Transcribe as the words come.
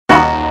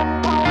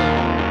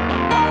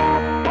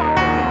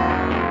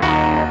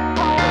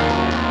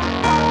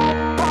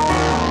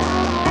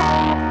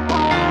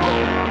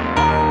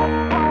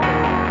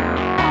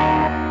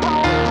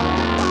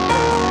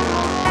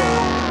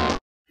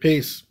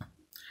Peace.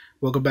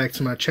 Welcome back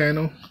to my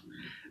channel.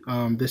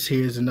 This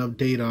here is an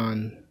update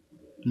on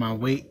my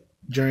weight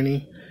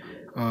journey.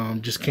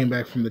 Just came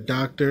back from the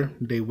doctor.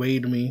 They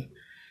weighed me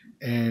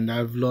and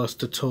I've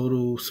lost a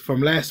total,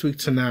 from last week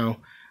to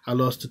now, I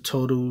lost a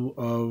total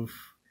of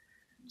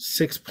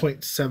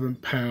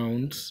 6.7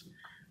 pounds,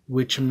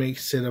 which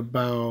makes it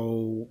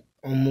about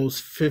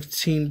almost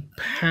 15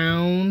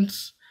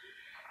 pounds.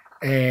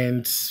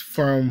 And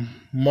from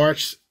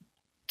March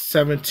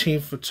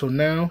 17th until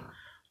now,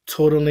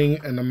 totaling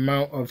an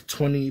amount of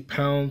 20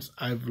 pounds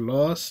I've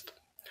lost.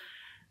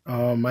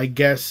 I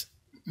guess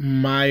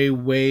my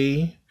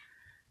way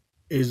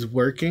is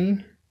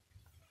working,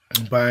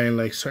 buying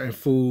like certain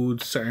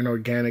foods, certain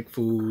organic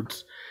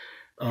foods,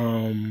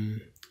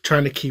 trying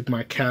to keep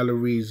my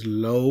calories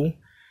low.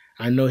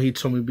 I know he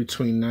told me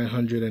between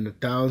 900 and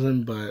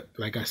 1,000, but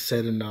like I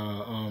said in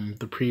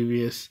the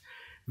previous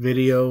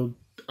video,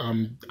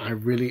 I'm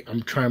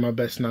trying my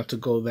best not to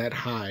go that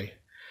high.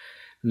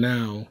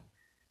 Now,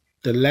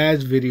 the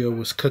last video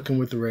was cooking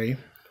with Ray,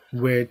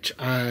 which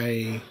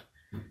I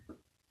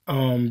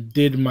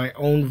did my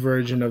own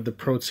version of the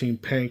protein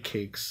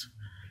pancakes.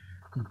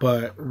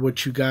 But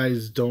what you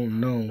guys don't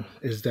know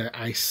is that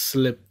I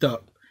slipped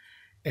up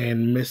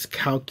and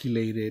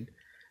miscalculated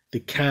the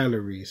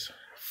calories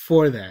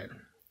for that.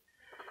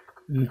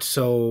 And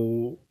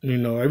so, you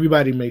know,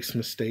 everybody makes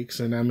mistakes,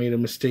 and I made a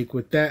mistake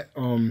with that,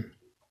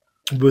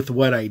 with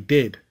what I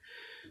did.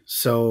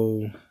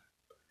 So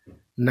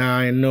now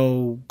I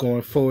know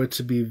going forward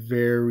to be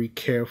very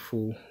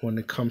careful when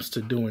it comes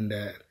to doing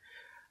that.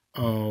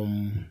 I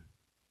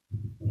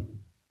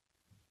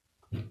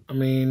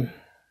mean,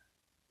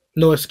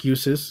 no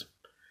excuses.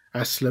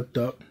 I slipped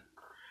up,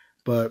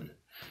 but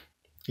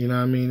you know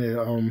what I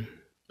mean,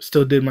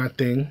 still did my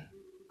thing.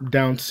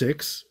 Down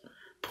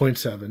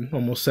 6.7,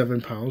 almost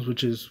 7 pounds,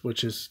 which is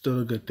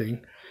still a good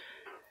thing.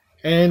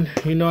 And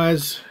you know,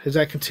 as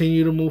I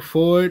continue to move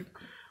forward,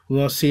 we're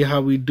gonna see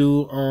how we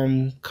do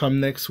come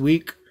next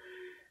week.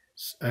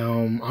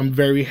 I'm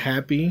very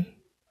happy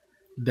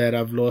that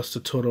I've lost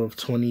a total of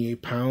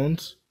 28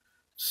 pounds.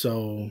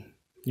 So,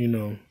 you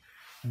know,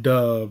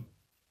 the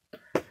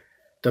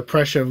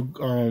pressure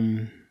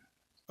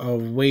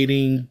of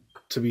waiting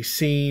to be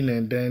seen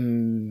and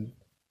then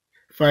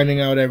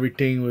finding out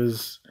everything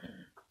was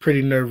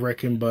pretty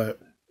nerve-wracking, but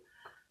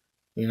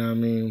you know what I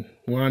mean,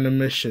 we're on a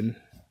mission.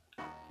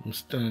 I'm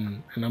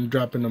stunned and I'm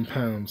dropping them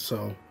pounds.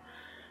 So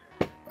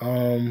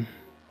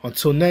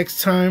until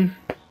next time,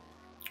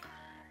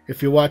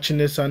 if you're watching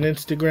this on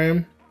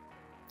Instagram,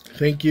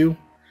 thank you.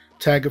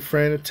 Tag a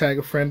friend, tell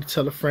a friend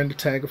to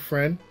tag a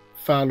friend.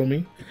 Follow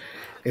me.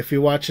 If you're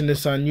watching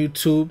this on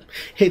YouTube,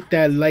 hit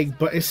that like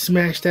button,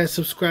 smash that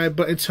subscribe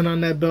button, turn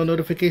on that bell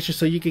notification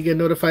so you can get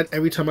notified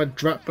every time I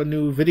drop a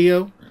new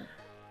video.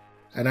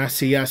 And I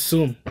see y'all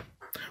soon.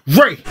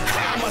 Ray!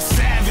 I'm a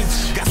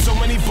savage, got so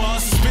many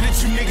bars, spit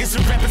at you niggas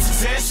in rapid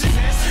succession.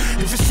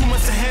 If it's too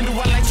much to handle,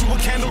 I light you a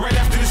candle right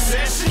after the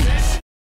session.